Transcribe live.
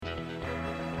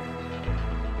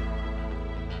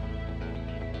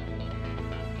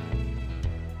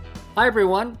Hi,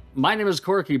 everyone. My name is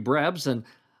Corky Brebs, and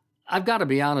I've got to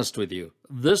be honest with you.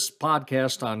 This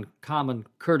podcast on common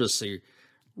courtesy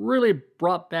really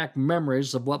brought back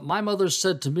memories of what my mother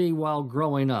said to me while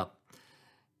growing up.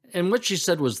 And what she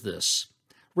said was this: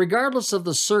 regardless of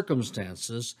the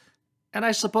circumstances, and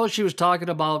I suppose she was talking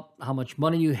about how much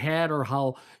money you had, or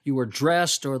how you were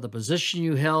dressed, or the position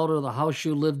you held, or the house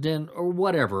you lived in, or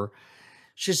whatever.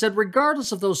 She said,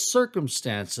 regardless of those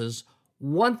circumstances,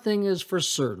 one thing is for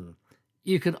certain: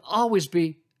 you can always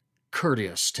be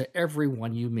courteous to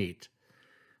everyone you meet.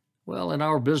 Well, in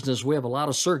our business, we have a lot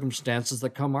of circumstances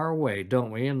that come our way, don't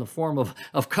we, in the form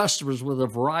of customers with a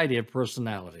variety of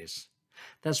personalities.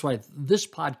 That's why this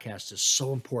podcast is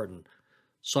so important.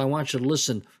 So I want you to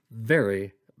listen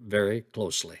very, very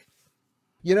closely.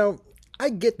 You know, I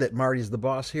get that Marty's the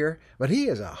boss here, but he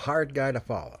is a hard guy to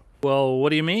follow. Well, what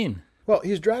do you mean? Well,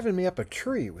 he's driving me up a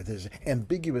tree with his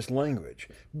ambiguous language.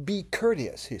 Be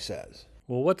courteous, he says.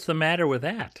 Well, what's the matter with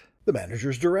that? The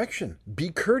manager's direction. Be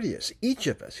courteous. Each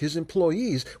of us, his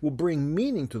employees, will bring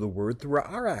meaning to the word through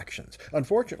our actions.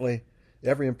 Unfortunately,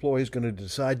 every employee is going to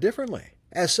decide differently.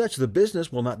 As such, the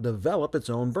business will not develop its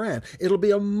own brand. It'll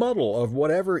be a muddle of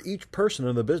whatever each person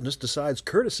in the business decides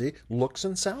courtesy looks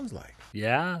and sounds like.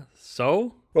 Yeah,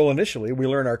 so? Well, initially, we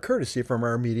learn our courtesy from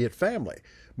our immediate family.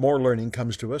 More learning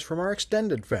comes to us from our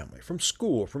extended family, from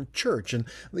school, from church, and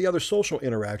the other social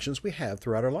interactions we have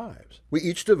throughout our lives. We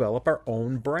each develop our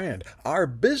own brand. Our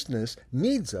business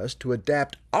needs us to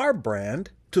adapt our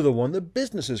brand to the one the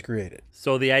business has created.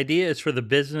 So the idea is for the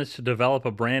business to develop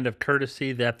a brand of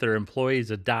courtesy that their employees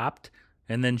adopt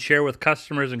and then share with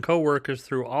customers and coworkers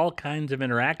through all kinds of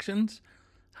interactions?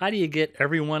 How do you get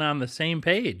everyone on the same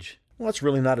page? Well, it's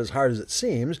really not as hard as it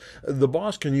seems. The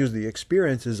boss can use the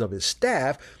experiences of his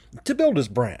staff to build his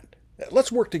brand.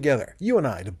 Let's work together, you and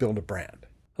I, to build a brand.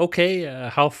 Okay,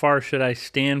 how far should I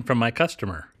stand from my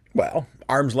customer? Well,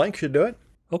 arm's length should do it.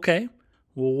 Okay,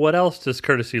 well, what else does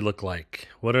courtesy look like?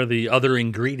 What are the other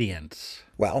ingredients?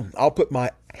 Well, I'll put my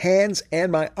hands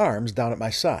and my arms down at my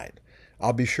side.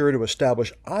 I'll be sure to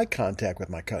establish eye contact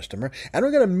with my customer, and we're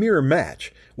going to mirror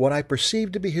match what I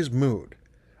perceive to be his mood.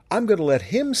 I'm going to let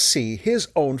him see his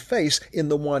own face in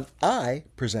the one I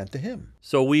present to him.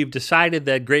 So we've decided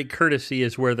that great courtesy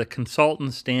is where the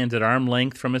consultant stands at arm's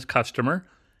length from his customer,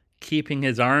 keeping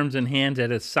his arms and hands at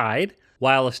his side,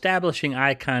 while establishing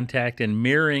eye contact and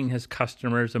mirroring his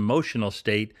customer's emotional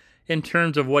state in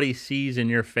terms of what he sees in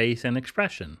your face and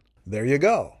expression. There you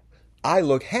go. I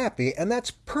look happy, and that's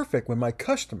perfect when my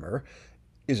customer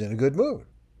is in a good mood.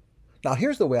 Now,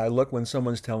 here's the way I look when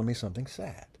someone's telling me something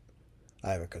sad.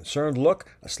 I have a concerned look,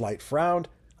 a slight frown.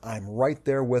 I'm right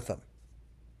there with them.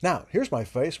 Now, here's my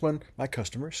face when my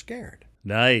customer is scared.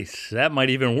 Nice. That might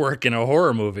even work in a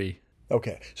horror movie.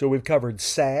 Okay, so we've covered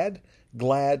sad,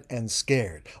 glad, and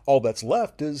scared. All that's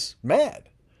left is mad.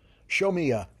 Show me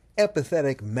a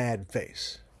empathetic mad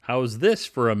face. How's this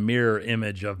for a mirror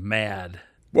image of mad?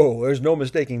 Whoa, there's no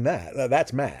mistaking that.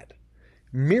 That's mad.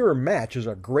 Mirror match is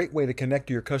a great way to connect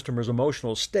to your customer's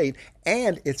emotional state,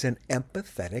 and it's an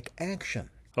empathetic action.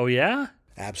 Oh, yeah?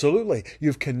 Absolutely.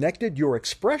 You've connected your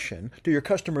expression to your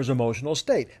customer's emotional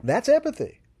state. That's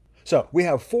empathy. So we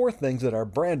have 4 things that our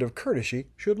brand of courtesy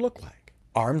should look like: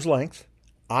 arm's length,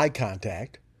 eye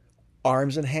contact,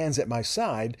 arms and hands at my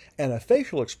side, and a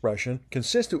facial expression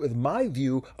consistent with my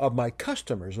view of my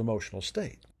customer's emotional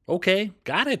state. Okay,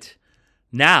 got it.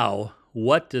 Now,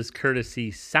 what does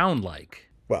courtesy sound like?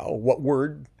 Well, what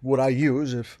word would I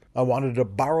use if I wanted to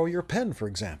borrow your pen, for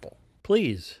example?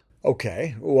 Please.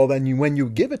 Okay, well then when you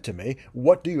give it to me,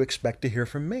 what do you expect to hear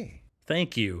from me?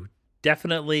 Thank you.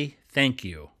 Definitely thank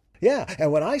you. Yeah,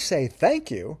 and when I say thank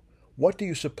you, what do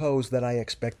you suppose that I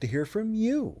expect to hear from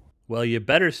you? Well, you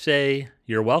better say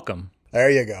you're welcome. There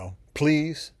you go.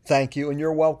 Please, thank you, and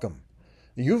you're welcome.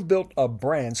 You've built a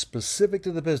brand specific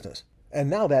to the business. And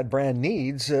now that brand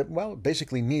needs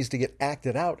to get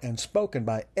acted out and spoken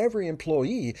by every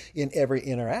employee in every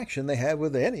interaction they have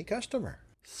with any customer.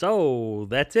 So,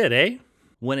 that's it, eh?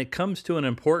 When it comes to an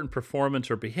important performance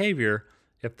or behavior,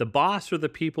 if the boss or the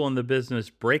people in the business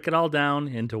break it all down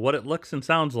into what it looks and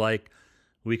sounds like,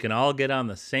 we can all get on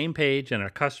the same page and our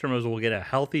customers will get a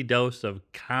healthy dose of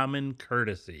common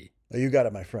courtesy. You got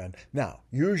it, my friend. Now,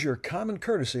 use your common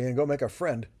courtesy and go make a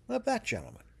friend of that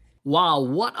gentleman. Wow,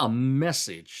 what a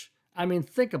message. I mean,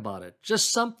 think about it.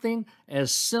 Just something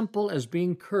as simple as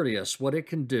being courteous, what it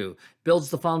can do,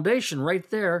 builds the foundation right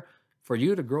there for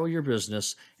you to grow your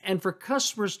business and for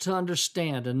customers to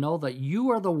understand and know that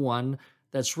you are the one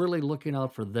that's really looking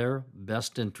out for their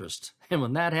best interest. And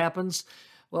when that happens,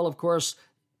 well, of course,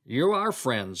 You are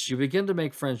friends. You begin to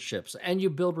make friendships and you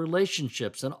build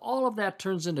relationships, and all of that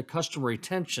turns into customer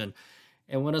retention.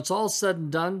 And when it's all said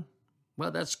and done,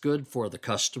 well, that's good for the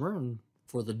customer and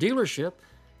for the dealership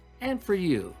and for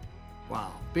you.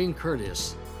 Wow, being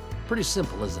courteous. Pretty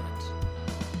simple, isn't it?